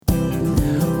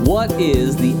What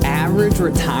is the average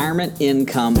retirement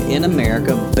income in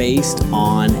America based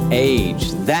on age?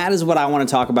 That is what I want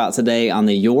to talk about today on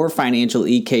the Your Financial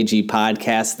EKG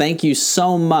podcast. Thank you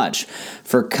so much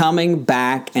for coming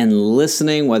back and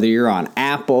listening, whether you're on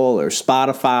Apple or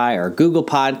Spotify or Google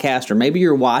Podcast, or maybe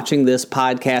you're watching this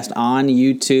podcast on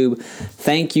YouTube.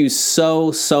 Thank you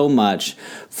so much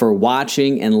for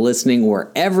watching and listening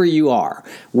wherever you are.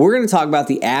 We're going to talk about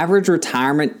the average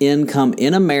retirement income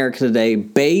in America today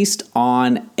based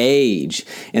on age.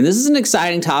 And this is an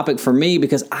exciting topic for me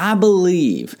because I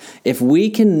believe if we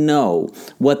can know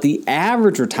what the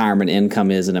average retirement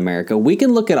income is in America, we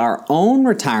can look at our own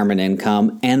retirement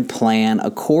income and plan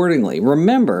accordingly.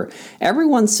 Remember,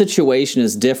 everyone's situation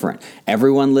is different.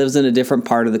 Everyone lives in a different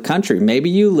part of the country. Maybe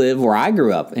you live where I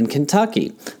grew up in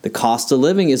Kentucky. The cost of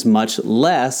living is much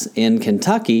less in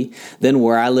Kentucky than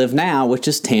where I live now, which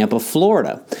is Tampa,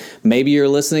 Florida. Maybe you're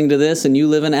listening to this and you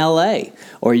live in LA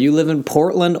or you live in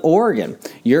Portland, Oregon.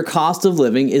 Your cost of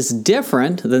living is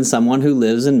different than someone who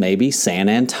lives in maybe San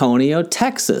Antonio,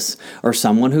 Texas, or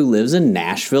someone who lives in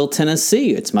Nashville,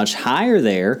 Tennessee. It's much higher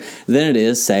there than it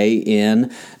is, say,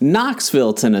 in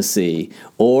Knoxville, Tennessee,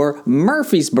 or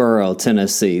Murfreesboro,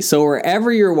 Tennessee. So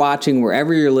wherever you're watching,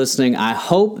 wherever you're listening, I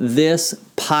hope this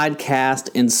podcast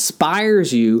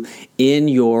inspires you in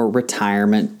your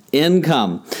retirement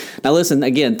income. Now listen,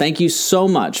 again, thank you so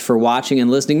much for watching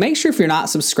and listening. Make sure if you're not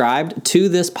subscribed to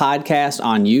this podcast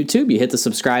on YouTube, you hit the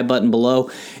subscribe button below.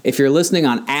 If you're listening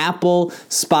on Apple,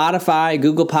 Spotify,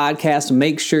 Google Podcasts,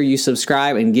 make sure you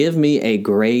subscribe and give me a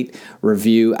great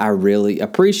review. I really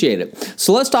appreciate it.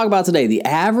 So let's talk about today, the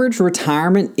average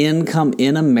retirement income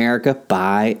in America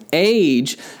by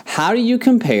age. How do you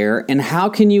compare and how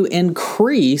can you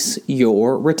increase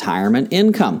your retirement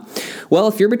income? Well,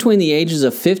 if you're between the ages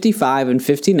of 55 and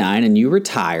 59 and you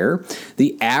retire,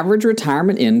 the average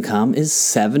retirement income is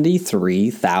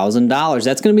 $73,000.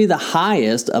 That's going to be the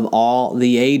highest of all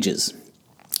the ages.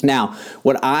 Now,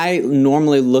 what I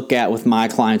normally look at with my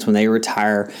clients when they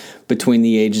retire between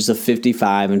the ages of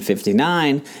 55 and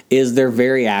 59 is they're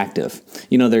very active.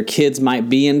 You know, their kids might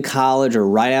be in college or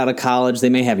right out of college. They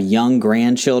may have young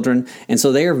grandchildren. And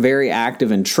so they are very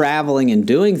active in traveling and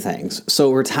doing things.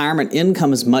 So retirement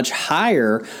income is much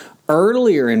higher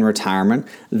earlier in retirement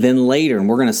than later. And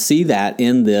we're going to see that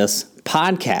in this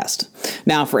podcast.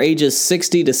 Now, for ages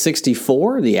 60 to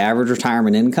 64, the average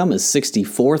retirement income is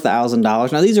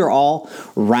 $64,000. Now, these are all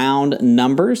round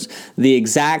numbers. The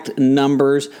exact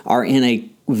numbers are in a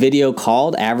video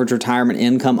called Average Retirement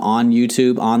Income on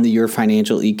YouTube on the Your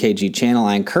Financial EKG channel.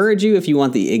 I encourage you, if you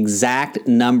want the exact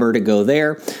number, to go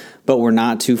there, but we're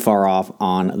not too far off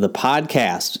on the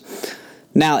podcast.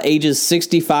 Now, ages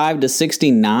 65 to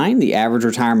 69, the average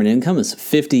retirement income is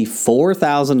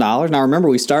 $54,000. Now, remember,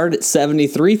 we started at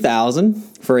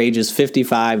 $73,000 for ages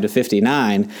 55 to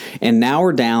 59, and now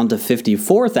we're down to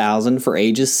 $54,000 for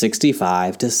ages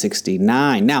 65 to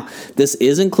 69. Now, this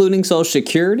is including Social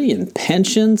Security and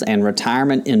pensions and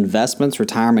retirement investments,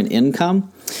 retirement income.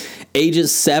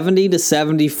 Ages 70 to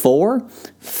 74,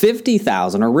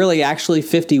 $50,000, or really actually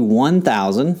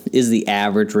 $51,000 is the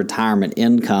average retirement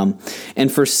income.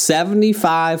 And for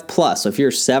 75 plus, so if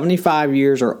you're 75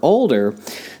 years or older,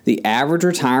 the average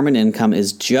retirement income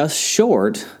is just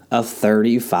short of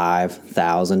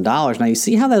 $35,000. Now you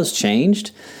see how that's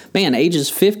changed? Man, ages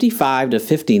 55 to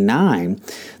 59,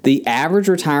 the average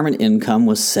retirement income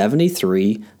was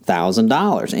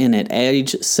 $73,000. And at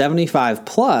age 75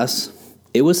 plus,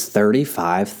 it was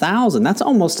 $35,000. That's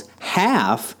almost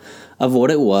half of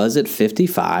what it was at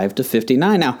 55 to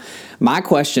 59. Now, my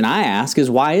question I ask is,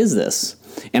 why is this?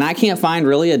 And I can't find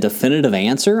really a definitive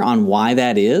answer on why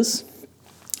that is.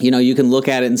 You know, you can look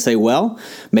at it and say, well,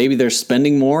 maybe they're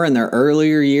spending more in their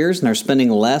earlier years and they're spending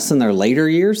less in their later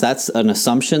years. That's an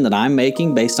assumption that I'm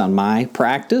making based on my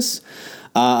practice.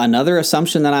 Another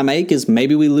assumption that I make is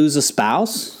maybe we lose a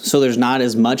spouse, so there's not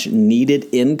as much needed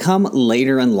income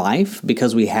later in life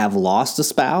because we have lost a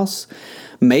spouse.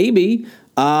 Maybe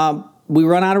we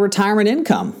run out of retirement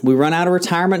income. We run out of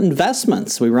retirement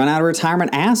investments. We run out of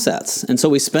retirement assets. And so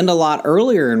we spend a lot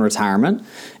earlier in retirement,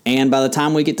 and by the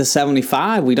time we get to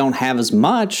 75, we don't have as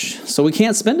much, so we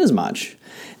can't spend as much.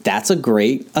 That's a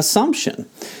great assumption.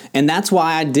 And that's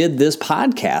why I did this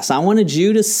podcast. I wanted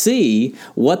you to see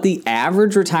what the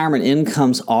average retirement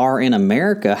incomes are in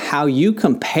America, how you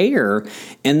compare,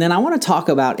 and then I want to talk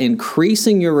about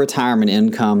increasing your retirement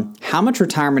income, how much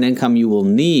retirement income you will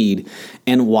need,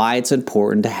 and why it's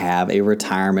important to have a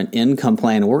retirement income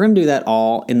plan. And we're going to do that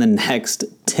all in the next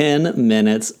 10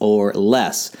 minutes or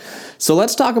less. So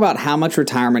let's talk about how much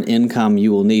retirement income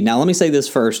you will need. Now, let me say this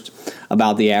first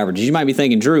about the averages. You might be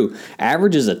thinking, Drew,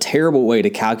 average is a terrible way to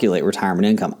calculate retirement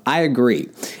income. I agree.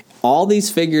 All these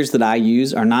figures that I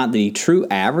use are not the true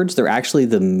average. They're actually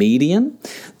the median.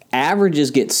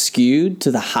 Averages get skewed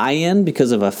to the high end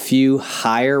because of a few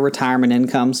higher retirement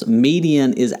incomes.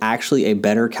 Median is actually a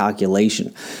better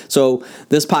calculation. So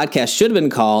this podcast should have been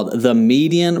called The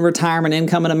Median Retirement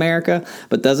Income in America,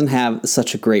 but doesn't have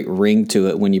such a great ring to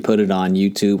it when you put it on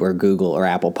YouTube or Google or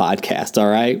Apple Podcasts,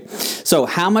 all right? So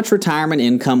how much retirement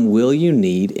income will you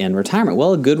need in retirement?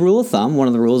 Well, a good rule of thumb, one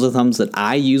of the rules of thumbs that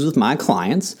I use with my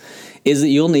clients, is that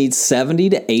you'll need 70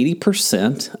 to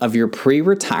 80% of your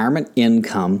pre-retirement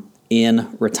income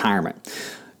in retirement.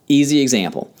 Easy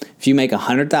example. If you make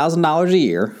 $100,000 a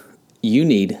year, you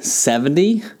need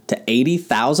 $70,000 to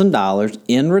 $80,000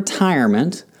 in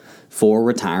retirement for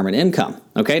retirement income.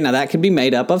 Okay, now that could be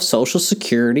made up of Social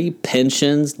Security,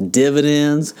 pensions,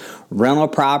 dividends, rental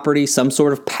property, some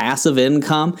sort of passive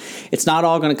income. It's not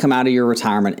all going to come out of your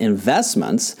retirement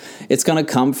investments. It's going to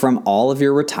come from all of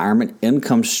your retirement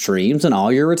income streams and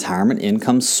all your retirement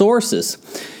income sources.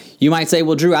 You might say,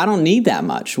 well, Drew, I don't need that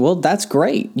much. Well, that's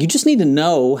great. You just need to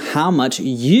know how much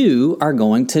you are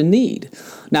going to need.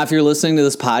 Now, if you're listening to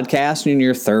this podcast in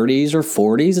your 30s or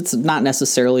 40s, it's not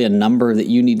necessarily a number that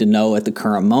you need to know at the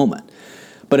current moment.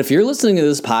 But if you're listening to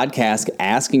this podcast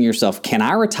asking yourself, can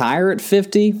I retire at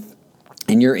 50?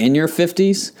 And you're in your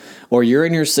 50s, or you're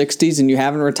in your 60s and you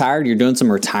haven't retired, you're doing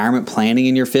some retirement planning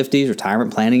in your 50s,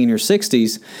 retirement planning in your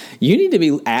 60s, you need to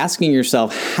be asking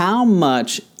yourself, how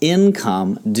much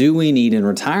income do we need in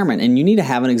retirement? And you need to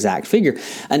have an exact figure.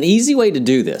 An easy way to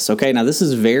do this, okay? Now, this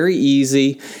is very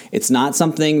easy. It's not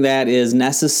something that is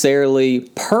necessarily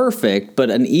perfect, but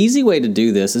an easy way to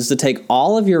do this is to take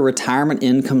all of your retirement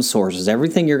income sources,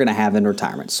 everything you're going to have in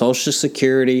retirement, Social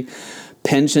Security,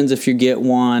 pensions if you get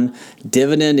one,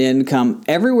 dividend income,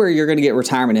 everywhere you're going to get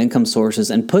retirement income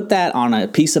sources, and put that on a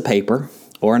piece of paper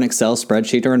or an Excel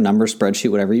spreadsheet or a number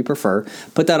spreadsheet, whatever you prefer.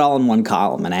 Put that all in one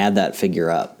column and add that figure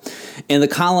up. In the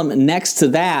column next to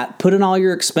that, put in all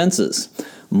your expenses,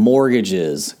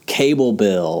 mortgages, cable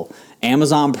bill,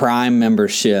 Amazon Prime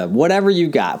membership, whatever you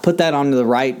got. Put that on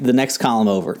the next column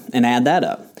over and add that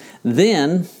up.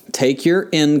 Then take your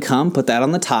income, put that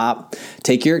on the top,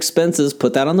 take your expenses,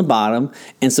 put that on the bottom,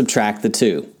 and subtract the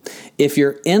two. If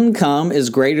your income is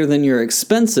greater than your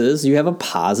expenses, you have a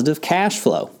positive cash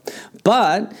flow.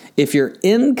 But if your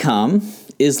income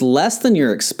is less than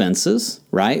your expenses,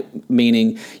 right?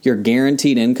 Meaning your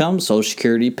guaranteed income, Social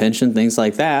Security, pension, things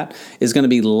like that, is going to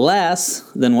be less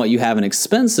than what you have in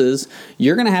expenses.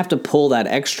 You're going to have to pull that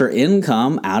extra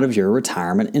income out of your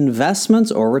retirement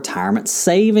investments or retirement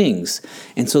savings.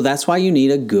 And so that's why you need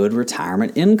a good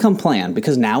retirement income plan,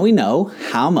 because now we know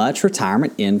how much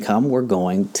retirement income we're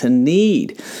going to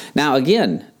need. Now,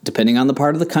 again, depending on the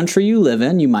part of the country you live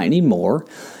in, you might need more.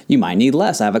 You might need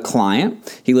less. I have a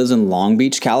client, he lives in Long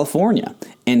Beach, California,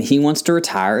 and he wants to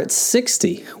retire at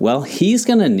 60. Well, he's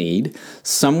going to need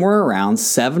somewhere around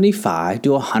 $75,000 to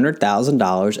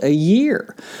 $100,000 a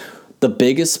year. The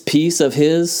biggest piece of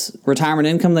his retirement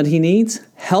income that he needs,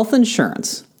 health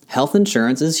insurance. Health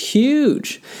insurance is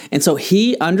huge. And so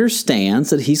he understands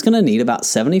that he's going to need about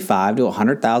 $75,000 to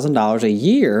 $100,000 a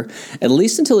year, at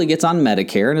least until he gets on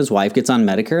Medicare and his wife gets on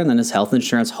Medicare, and then his health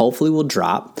insurance hopefully will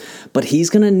drop. But he's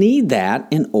going to need that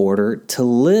in order to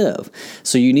live.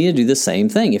 So you need to do the same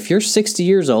thing. If you're 60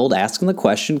 years old asking the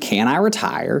question, can I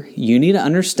retire? You need to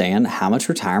understand how much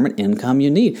retirement income you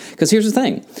need. Because here's the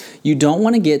thing. You don't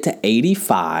want to get to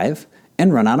 85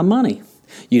 and run out of money.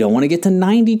 You don't want to get to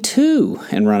 92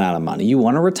 and run out of money. You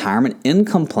want a retirement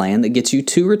income plan that gets you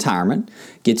to retirement,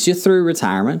 gets you through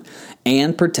retirement,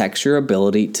 and protects your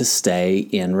ability to stay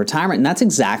in retirement. And that's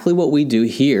exactly what we do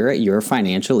here at Your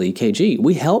Financial EKG.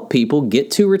 We help people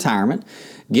get to retirement,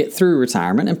 get through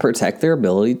retirement, and protect their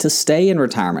ability to stay in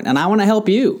retirement. And I want to help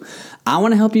you. I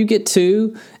want to help you get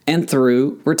to and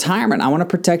through retirement. I want to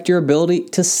protect your ability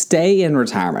to stay in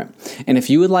retirement. And if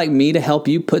you would like me to help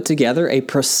you put together a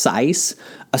precise,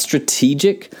 a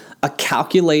strategic, a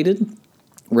calculated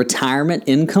retirement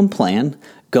income plan,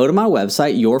 go to my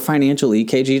website,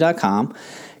 yourfinancialekg.com.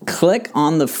 Click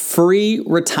on the free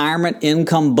retirement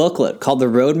income booklet called The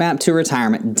Roadmap to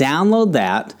Retirement. Download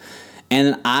that.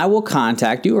 And I will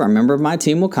contact you, or a member of my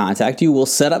team will contact you. We'll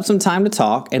set up some time to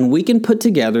talk, and we can put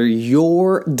together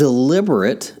your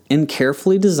deliberate and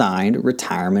carefully designed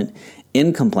retirement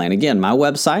income plan. Again, my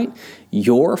website,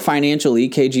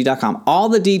 yourfinancialekg.com. All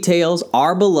the details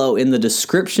are below in the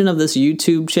description of this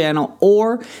YouTube channel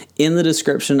or in the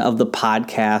description of the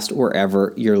podcast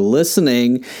wherever you're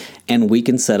listening, and we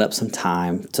can set up some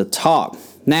time to talk.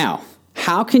 Now,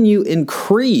 how can you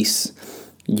increase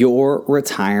your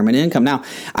retirement income? Now,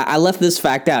 I left this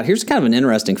fact out. Here's kind of an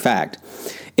interesting fact.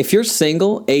 If you're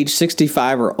single, age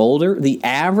 65 or older, the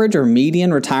average or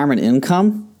median retirement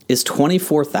income is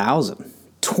 $24,000.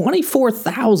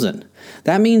 $24,000.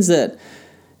 That means that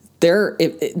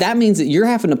you're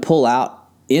having to pull out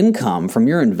income from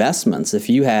your investments if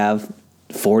you have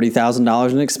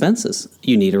 $40,000 in expenses.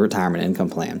 You need a retirement income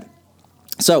plan.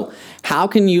 So, how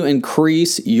can you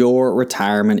increase your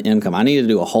retirement income? I need to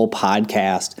do a whole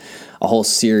podcast, a whole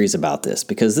series about this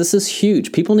because this is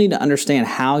huge. People need to understand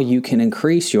how you can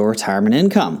increase your retirement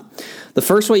income. The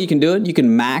first way you can do it, you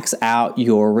can max out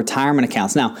your retirement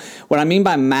accounts. Now, what I mean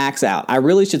by max out, I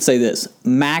really should say this: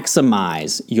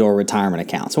 maximize your retirement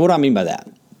accounts. So what do I mean by that?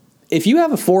 If you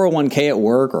have a 401k at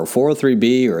work or a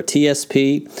 403b or a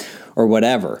TSP or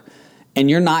whatever, and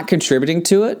you're not contributing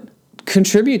to it,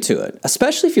 contribute to it,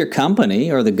 especially if your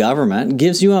company or the government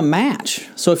gives you a match.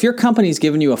 So if your company's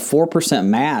giving you a 4%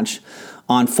 match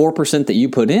on 4% that you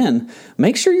put in,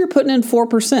 make sure you're putting in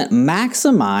 4%.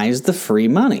 Maximize the free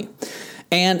money.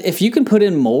 And if you can put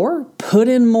in more, put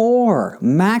in more.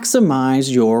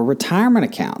 Maximize your retirement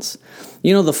accounts.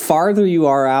 You know, the farther you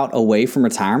are out away from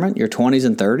retirement, your 20s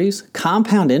and 30s,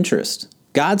 compound interest.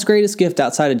 God's greatest gift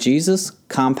outside of Jesus,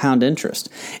 compound interest.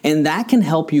 And that can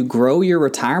help you grow your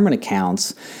retirement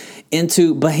accounts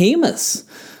into behemoths.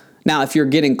 Now, if you're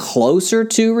getting closer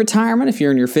to retirement, if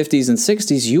you're in your 50s and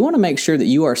 60s, you want to make sure that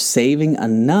you are saving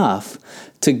enough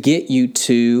to get you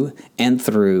to and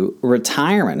through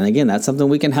retirement. And again, that's something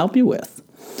we can help you with.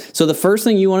 So the first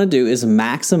thing you want to do is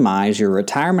maximize your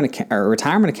retirement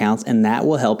accounts, and that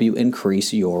will help you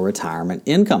increase your retirement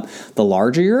income. The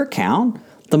larger your account,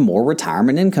 the more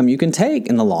retirement income you can take,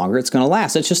 and the longer it's going to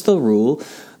last. It's just the rule,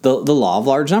 the law of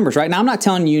large numbers, right? Now, I'm not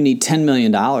telling you need $10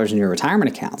 million in your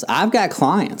retirement accounts. I've got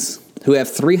clients who have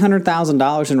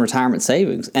 $300,000 in retirement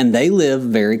savings, and they live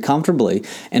very comfortably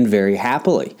and very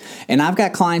happily. And I've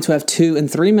got clients who have $2 and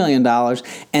 $3 million,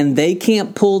 and they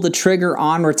can't pull the trigger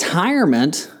on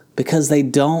retirement because they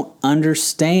don't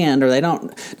understand, or they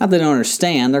don't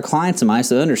understand, they're clients of mine,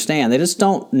 so they understand. They just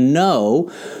don't know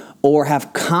or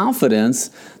have confidence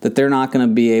that they're not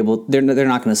going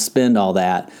to spend all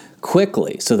that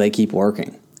quickly, so they keep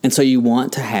working. And so you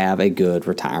want to have a good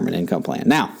retirement income plan.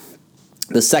 Now,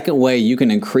 the second way you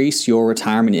can increase your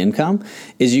retirement income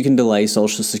is you can delay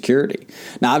Social Security.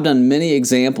 Now, I've done many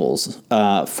examples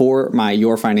for my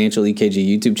Your Financial EKG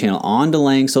YouTube channel on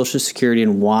delaying Social Security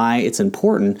and why it's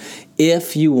important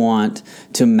if you want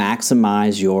to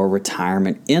maximize your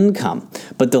retirement income.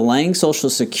 But delaying Social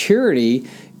Security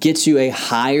gets you a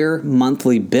higher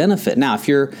monthly benefit. Now, if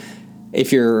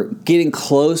you're getting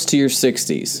close to your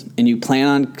 60s and you plan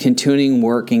on continuing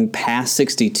working past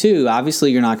 62,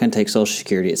 obviously you're not going to take Social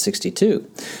Security at 62.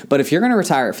 But if you're going to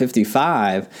retire at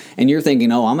 55 and you're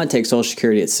thinking, I'm going to take Social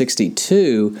Security at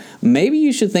 62, maybe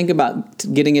you should think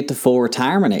about getting it to full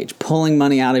retirement age, pulling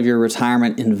money out of your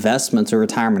retirement investments or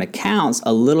retirement accounts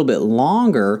a little bit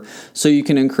longer so you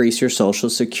can increase your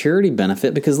Social Security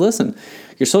benefit. Because listen,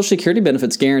 your Social Security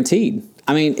benefit's guaranteed.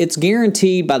 I mean, it's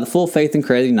guaranteed by the full faith and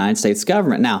credit of the United States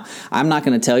government. Now, I'm not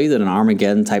going to tell you that an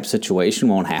Armageddon type situation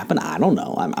won't happen. I don't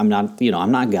know. I'm not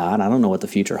God. I don't know what the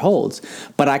future holds.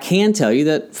 But I can tell you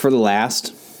that for the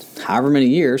last however many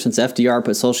years since FDR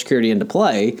put Social Security into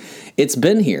play, it's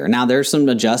been here. Now, there's some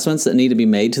adjustments that need to be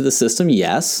made to the system,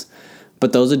 yes.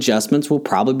 But those adjustments will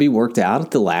probably be worked out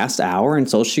at the last hour, and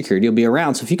Social Security will be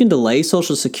around. So if you can delay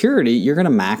Social Security, you're going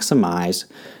to maximize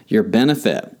your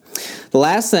benefit. The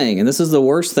last thing, and this is the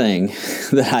worst thing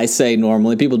that I say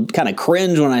normally, people kind of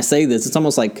cringe when I say this. It's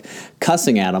almost like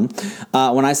cussing at them.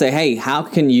 When I say, hey, how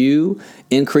can you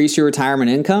increase your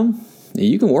retirement income?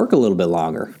 You can work a little bit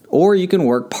longer, or you can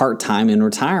work part-time in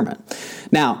retirement.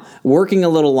 Now, working a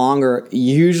little longer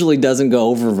usually doesn't go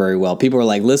over very well. People are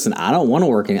like, listen, I don't want to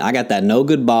work. I got that no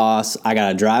good boss. I got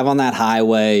to drive on that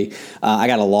highway. I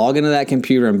got to log into that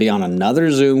computer and be on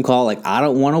another Zoom call. Like, I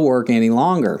don't want to work any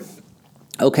longer.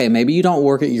 Okay, maybe you don't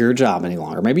work at your job any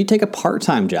longer. Maybe you take a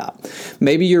part-time job.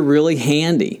 Maybe you're really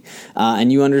handy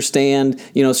and you understand,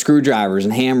 screwdrivers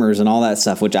and hammers and all that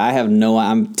stuff, which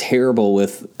I'm terrible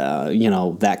with,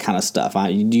 that kind of stuff.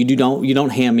 You don't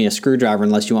hand me a screwdriver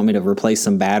unless you want me to replace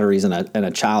some batteries in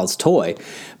a child's toy.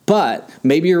 But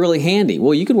maybe you're really handy.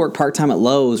 Well, you could work part-time at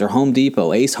Lowe's or Home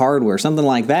Depot, Ace Hardware, something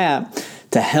like that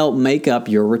to help make up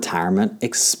your retirement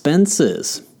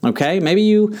expenses. Okay, maybe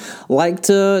you like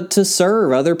to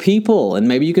serve other people, and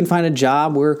maybe you can find a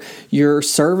job where you're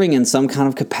serving in some kind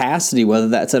of capacity, whether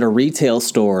that's at a retail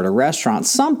store, at a restaurant,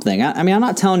 something. I mean, I'm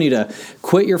not telling you to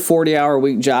quit your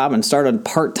 40-hour-a-week job and start a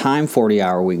part-time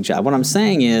 40-hour-a-week job. What I'm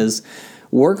saying is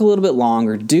work a little bit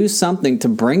longer, do something to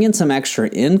bring in some extra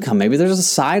income. Maybe there's a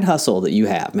side hustle that you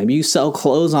have. Maybe you sell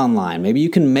clothes online. Maybe you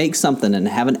can make something and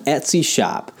have an Etsy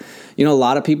shop. You know, a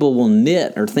lot of people will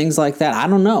knit or things like that. I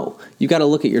don't know. You got to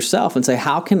look at yourself and say,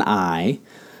 how can I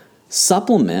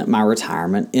supplement my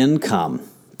retirement income?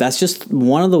 That's just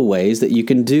one of the ways that you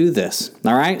can do this.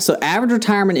 All right. So average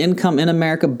retirement income in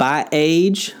America by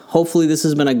age. Hopefully this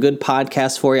has been a good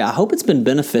podcast for you. I hope it's been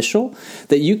beneficial,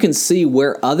 that you can see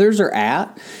where others are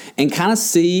at and kind of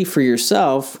see for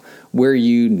yourself where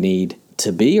you need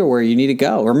to be or where you need to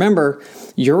go. Remember,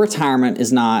 your retirement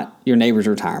is not your neighbor's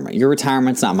retirement. Your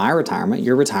retirement's not my retirement.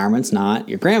 Your retirement's not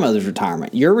your grandmother's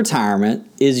retirement. Your retirement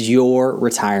is your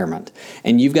retirement,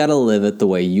 and you've got to live it the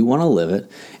way you want to live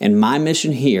it. And my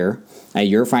mission here at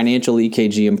Your Financial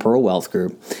EKG and Pearl Wealth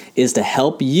Group is to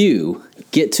help you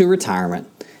get to retirement,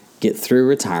 get through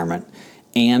retirement,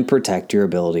 and protect your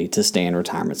ability to stay in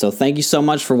retirement. So thank you so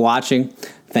much for watching.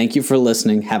 Thank you for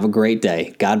listening. Have a great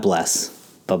day. God bless.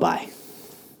 Bye-bye.